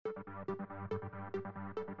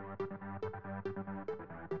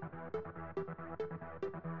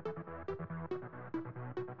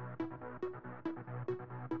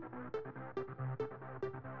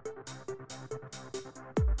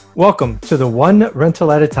Welcome to the One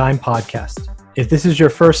Rental at a Time podcast. If this is your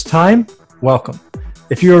first time, welcome.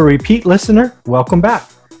 If you're a repeat listener, welcome back.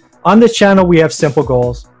 On this channel, we have simple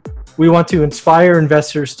goals. We want to inspire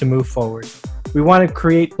investors to move forward. We want to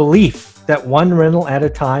create belief that one rental at a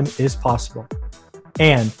time is possible.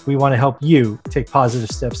 And we want to help you take positive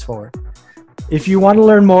steps forward. If you want to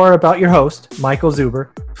learn more about your host, Michael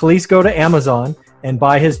Zuber, please go to Amazon and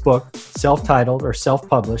buy his book, self-titled or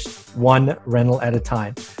self-published, One Rental at a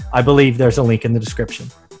Time. I believe there's a link in the description.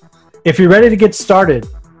 If you're ready to get started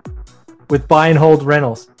with buy and hold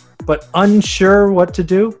rentals, but unsure what to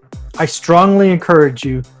do, I strongly encourage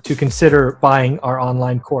you to consider buying our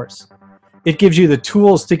online course. It gives you the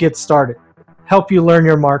tools to get started, help you learn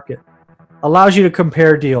your market, allows you to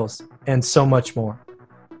compare deals, and so much more.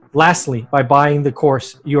 Lastly, by buying the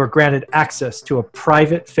course, you are granted access to a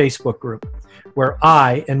private Facebook group where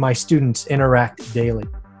I and my students interact daily.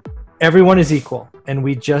 Everyone is equal, and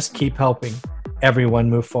we just keep helping everyone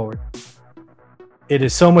move forward. It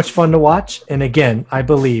is so much fun to watch, and again, I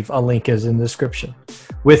believe a link is in the description.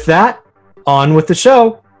 With that, on with the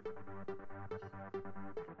show.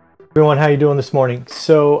 Everyone, how you doing this morning?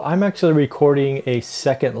 So I'm actually recording a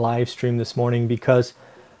second live stream this morning because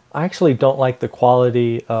I actually don't like the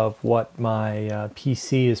quality of what my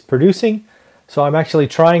PC is producing. So I'm actually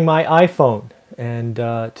trying my iPhone. And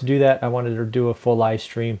to do that, I wanted to do a full live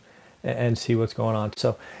stream and see what's going on.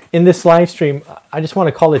 So in this live stream, I just want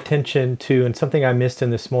to call attention to, and something I missed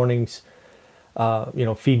in this morning's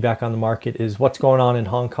feedback on the market is what's going on in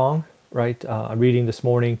Hong Kong, right? I'm reading this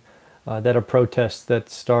morning that a protest that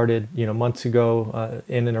started months ago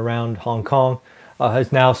in and around Hong Kong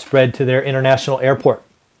has now spread to their international airport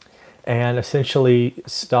and essentially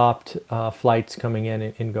stopped flights coming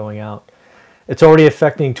in and going out. It's already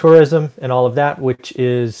affecting tourism and all of that, which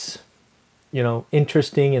is,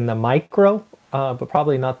 interesting in the micro, but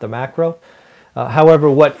probably not the macro. However,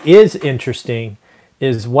 what is interesting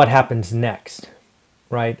is what happens next,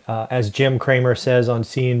 right? As Jim Cramer says on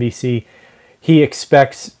CNBC, he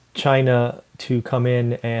expects China to come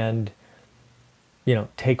in and,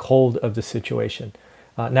 take hold of the situation.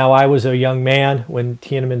 Now, I was a young man when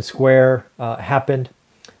Tiananmen Square happened.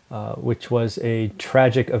 Which was a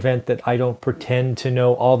tragic event that I don't pretend to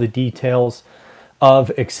know all the details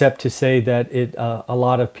of, except to say that a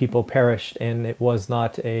lot of people perished, and it was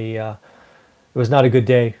not a good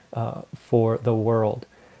day for the world.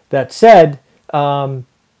 That said, what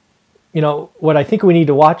I think we need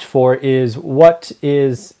to watch for is what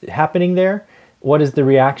is happening there. What is the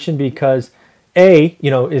reaction? Because does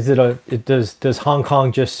Hong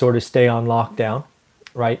Kong just sort of stay on lockdown,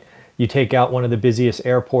 right? You take out one of the busiest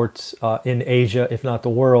airports in Asia, if not the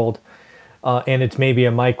world, and it's maybe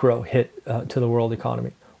a micro hit to the world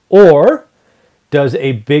economy. Or does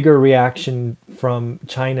a bigger reaction from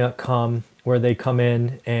China come where they come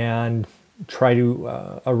in and try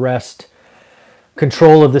to arrest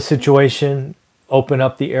control of the situation, open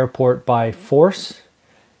up the airport by force,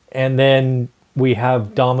 and then we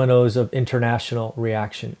have dominoes of international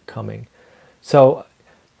reaction coming. So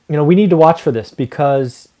we need to watch for this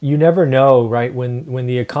because you never know, right? When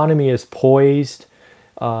the economy is poised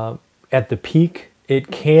at the peak,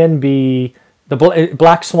 it can be the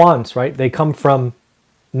black swans, right? They come from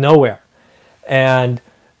nowhere. And,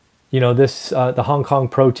 the Hong Kong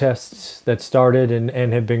protests that started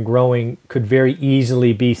and have been growing could very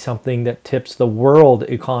easily be something that tips the world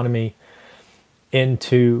economy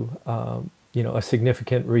into, a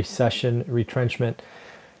significant recession, retrenchment.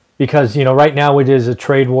 Because, right now it is a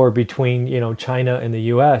trade war between, China and the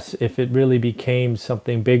U.S. If it really became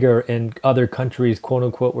something bigger and other countries, quote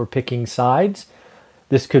unquote, were picking sides,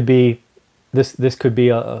 this could be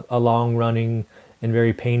a long running and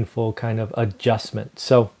very painful kind of adjustment.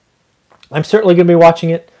 So I'm certainly going to be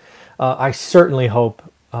watching it. I certainly hope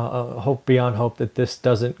beyond hope that this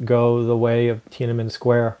doesn't go the way of Tiananmen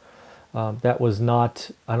Square. I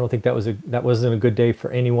don't think that wasn't a good day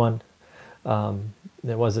for anyone.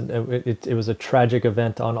 It was a tragic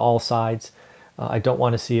event on all sides. I don't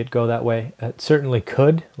want to see it go that way. It certainly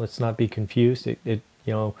could. Let's not be confused.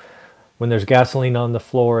 When there's gasoline on the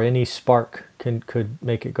floor, any spark could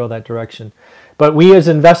make it go that direction. But we as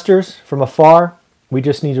investors from afar, we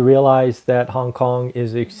just need to realize that Hong Kong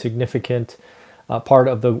is a significant part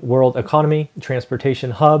of the world economy,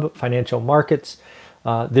 transportation hub, financial markets.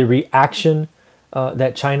 The reaction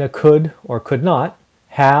that China could or could not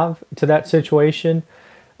have to that situation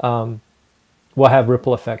will have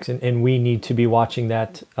ripple effects, and we need to be watching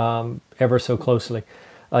that ever so closely.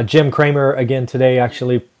 Jim Cramer again today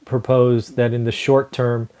actually proposed that in the short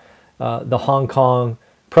term, the Hong Kong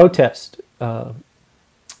protest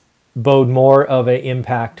bode more of an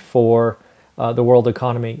impact for the world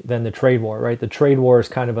economy than the trade war, right? The trade war is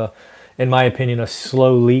kind of in my opinion, a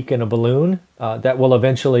slow leak in a balloon that will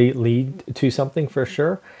eventually lead to something for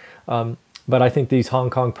sure. But I think these Hong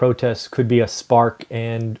Kong protests could be a spark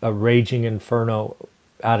and a raging inferno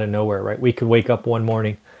out of nowhere, right? We could wake up one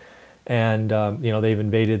morning and, they've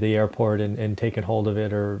invaded the airport and taken hold of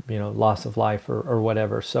it, or, loss of life or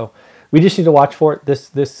whatever. So we just need to watch for it.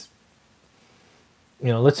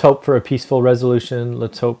 Let's hope for a peaceful resolution.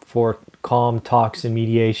 Let's hope for calm talks and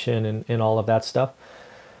mediation and all of that stuff.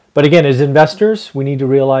 But again, as investors, we need to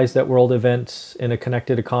realize that world events in a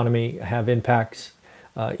connected economy have impacts.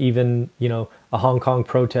 Even, a Hong Kong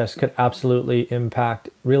protest could absolutely impact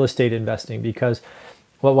real estate investing, because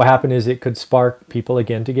what will happen is it could spark people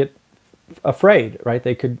again to get afraid, right?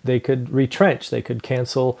 They could retrench, they could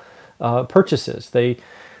cancel purchases. The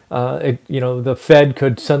Fed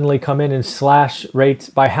could suddenly come in and slash rates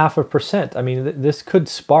by 0.5%. I mean, this could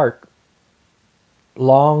spark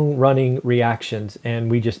long-running reactions, and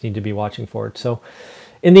we just need to be watching for it. So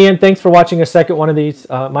in the end, thanks for watching a second one of these.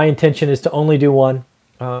 My intention is to only do one.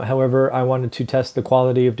 However, I wanted to test the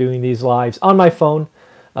quality of doing these lives on my phone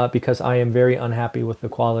because I am very unhappy with the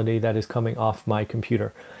quality that is coming off my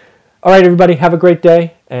computer. All right, everybody, have a great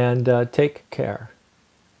day and take care.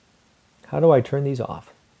 How do I turn these off?